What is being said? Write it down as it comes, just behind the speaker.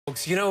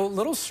Folks, you know,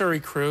 little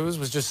Suri Cruise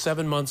was just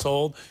 7 months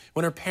old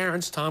when her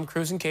parents, Tom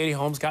Cruise and Katie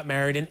Holmes, got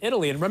married in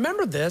Italy. And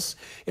remember this,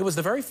 it was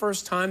the very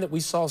first time that we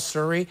saw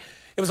Suri.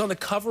 It was on the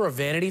cover of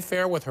Vanity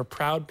Fair with her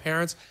proud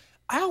parents.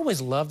 I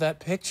always loved that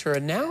picture.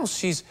 And now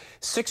she's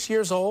 6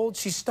 years old.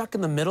 She's stuck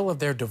in the middle of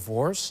their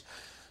divorce.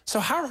 So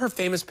how are her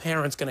famous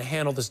parents going to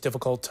handle this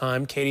difficult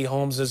time? Katie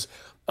Holmes's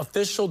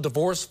official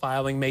divorce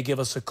filing may give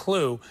us a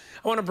clue.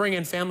 I want to bring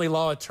in family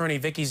law attorney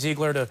Vikki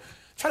Ziegler to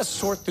try to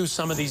sort through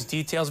some of these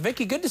details.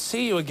 Vikki, good to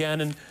see you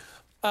again.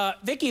 And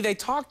Vikki, they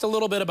talked a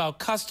little bit about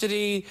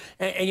custody,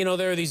 and you know,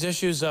 there are these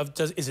issues of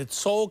is it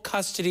sole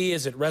custody,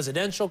 is it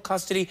residential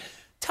custody?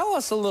 Tell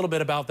us a little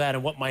bit about that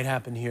and what might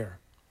happen here.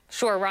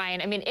 Sure,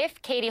 Ryan. I mean,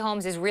 if Katie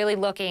Holmes is really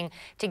looking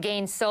to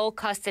gain sole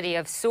custody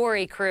of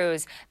Suri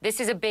Cruise, this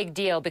is a big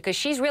deal because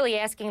she's really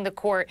asking the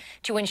court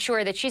to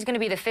ensure that she's going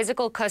to be the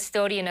physical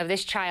custodian of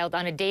this child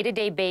on a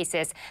day-to-day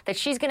basis, that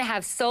she's going to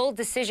have sole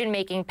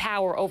decision-making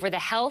power over the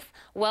health,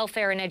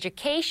 welfare, and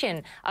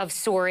education of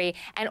Suri,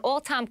 and all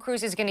Tom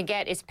Cruise is going to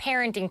get is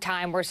parenting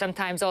time, or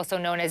sometimes also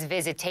known as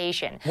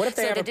visitation. What if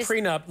they have a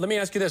prenup? Let me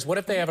ask you this. What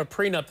if they have a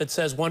prenup that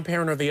says one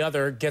parent or the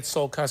other gets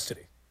sole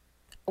custody?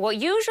 Well,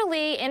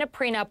 usually in a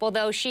prenup,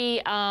 although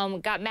she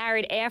got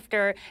married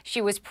after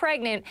she was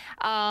pregnant,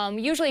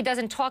 usually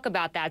doesn't talk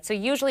about that. So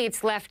usually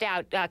it's left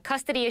out.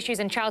 Custody issues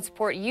and child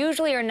support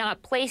usually are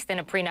not placed in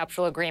a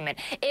prenuptial agreement.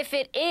 If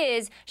it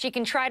is, she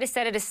can try to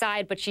set it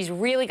aside, but she's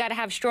really got to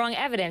have strong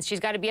evidence.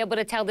 She's got to be able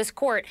to tell this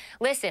court,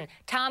 listen,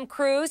 Tom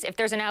Cruise, if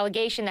there's an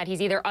allegation that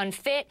he's either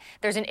unfit,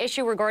 there's an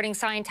issue regarding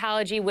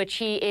Scientology, which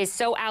he is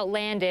so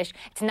outlandish,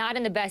 it's not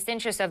in the best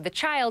interest of the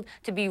child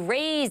to be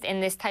raised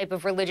in this type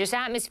of religious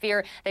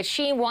atmosphere, that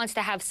she wants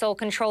to have sole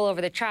control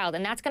over the child,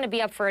 and that's going to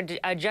be up for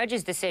a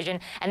judge's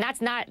decision, and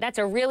that's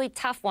a really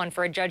tough one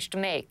for a judge to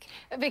make.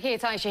 Vikki,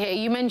 it's Aisha here.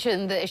 You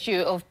mentioned the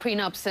issue of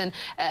prenups and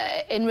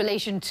in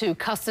relation to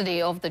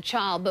custody of the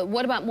child, but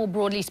what about more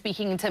broadly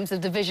speaking in terms of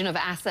division of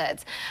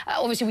assets?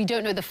 Obviously, we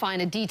don't know the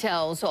finer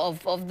details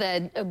of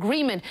their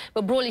agreement,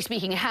 but broadly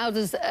speaking, how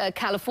does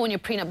California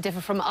prenup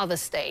differ from other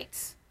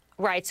states?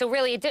 Right. So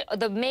really,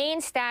 the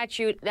main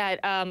statute that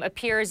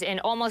appears in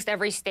almost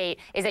every state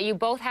is that you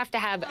both have to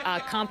have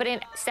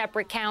competent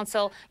separate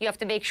counsel. You have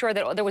to make sure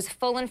that there was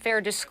full and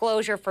fair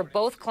disclosure for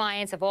both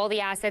clients of all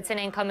the assets and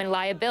income and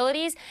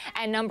liabilities.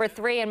 And number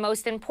three, and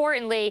most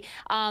importantly,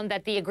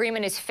 that the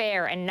agreement is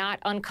fair and not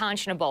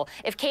unconscionable.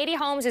 If Katie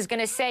Holmes is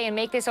going to say and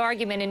make this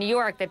argument in New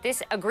York that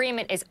this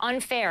agreement is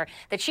unfair,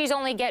 that she's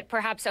only get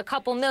perhaps a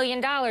couple $1 million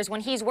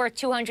when he's worth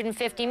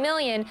 $250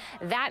 million,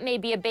 that may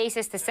be a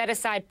basis to set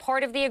aside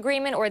part of the agreement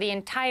or the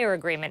entire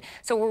agreement.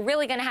 So we're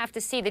really going to have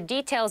to see the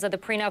details of the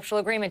prenuptial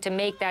agreement to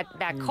make that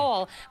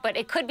call, but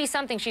it could be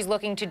something she's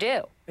looking to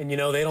do. And you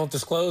know, they don't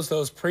disclose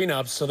those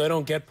prenups, so they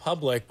don't get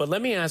public. But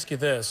let me ask you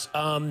this.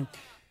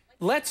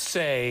 Let's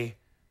say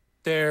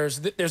there's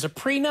a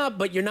prenup,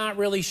 but you're not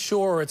really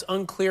sure, it's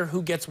unclear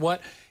who gets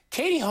what.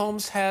 Katie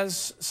Holmes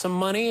has some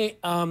money.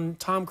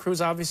 Tom Cruise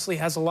obviously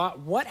has a lot.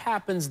 What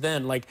happens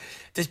then? Like,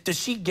 does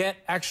she get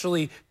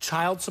actually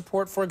child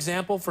support, for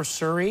example, for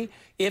Suri,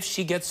 if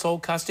she gets sole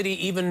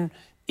custody, even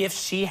if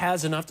she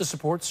has enough to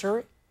support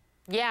Suri?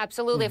 Yeah,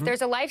 absolutely. If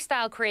there's a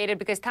lifestyle created,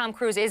 because Tom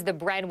Cruise is the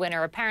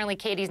breadwinner, apparently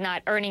Katie's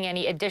not earning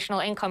any additional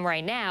income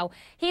right now,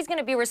 he's going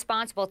to be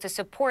responsible to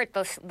support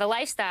the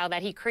lifestyle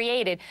that he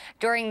created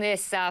during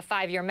this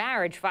 5-year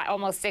marriage,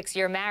 almost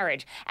 6-year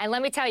marriage. And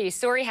let me tell you,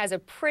 Suri has a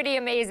pretty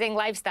amazing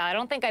lifestyle. I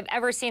don't think I've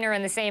ever seen her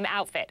in the same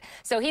outfit.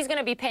 So he's going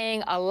to be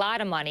paying a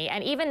lot of money.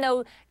 And even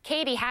though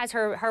Katie has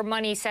her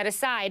money set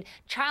aside,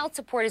 child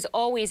support is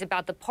always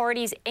about the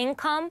party's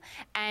income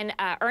and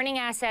earning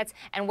assets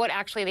and what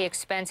actually the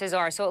expenses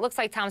are. So it looks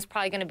like Tom's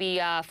probably going to be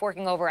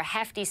forking over a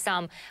hefty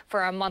sum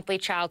for a monthly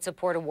child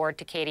support award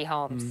to Katie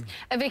Holmes.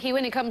 Vikki,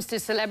 when it comes to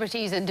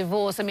celebrities and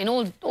divorce, I mean,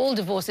 all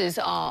divorces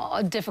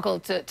are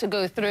difficult to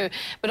go through,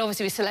 but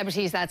obviously with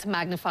celebrities, that's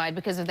magnified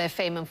because of their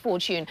fame and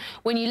fortune.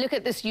 When you look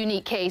at this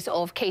unique case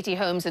of Katie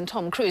Holmes and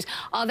Tom Cruise,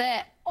 are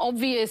there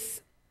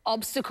obvious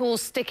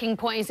obstacles, sticking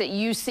points that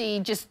you see,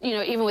 just, you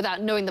know, even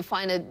without knowing the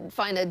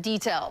finer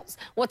details?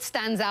 What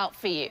stands out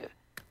for you?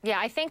 Yeah,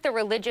 I think the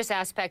religious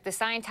aspect, the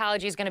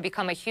Scientology is going to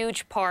become a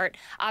huge part.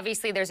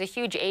 Obviously, there's a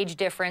huge age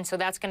difference, so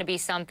that's going to be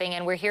something.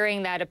 And we're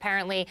hearing that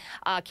apparently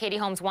Katie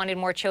Holmes wanted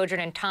more children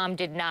and Tom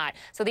did not.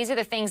 So these are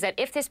the things that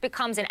if this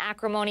becomes an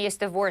acrimonious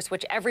divorce,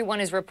 which everyone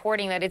is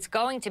reporting that it's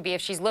going to be if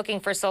she's looking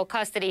for sole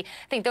custody,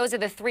 I think those are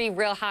the three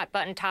real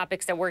hot-button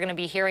topics that we're going to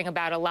be hearing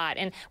about a lot.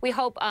 And we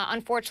hope,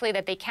 unfortunately,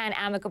 that they can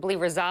amicably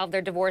resolve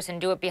their divorce and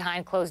do it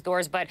behind closed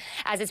doors. But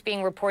as it's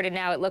being reported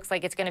now, it looks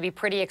like it's going to be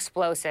pretty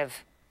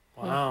explosive.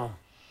 Wow.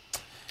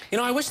 You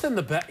know, I wish them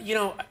the best. You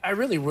know, I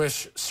really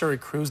wish Suri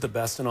Cruise the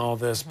best in all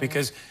this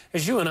because,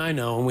 as you and I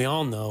know, and we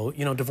all know,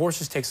 you know,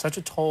 divorces take such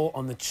a toll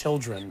on the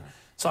children.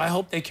 So I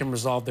hope they can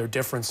resolve their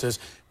differences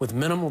with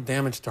minimal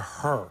damage to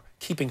her,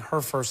 keeping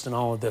her first in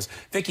all of this.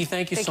 Vikki,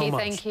 thank you so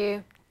much. Thank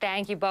you.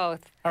 Thank you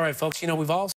both. All right, folks, you know, we've all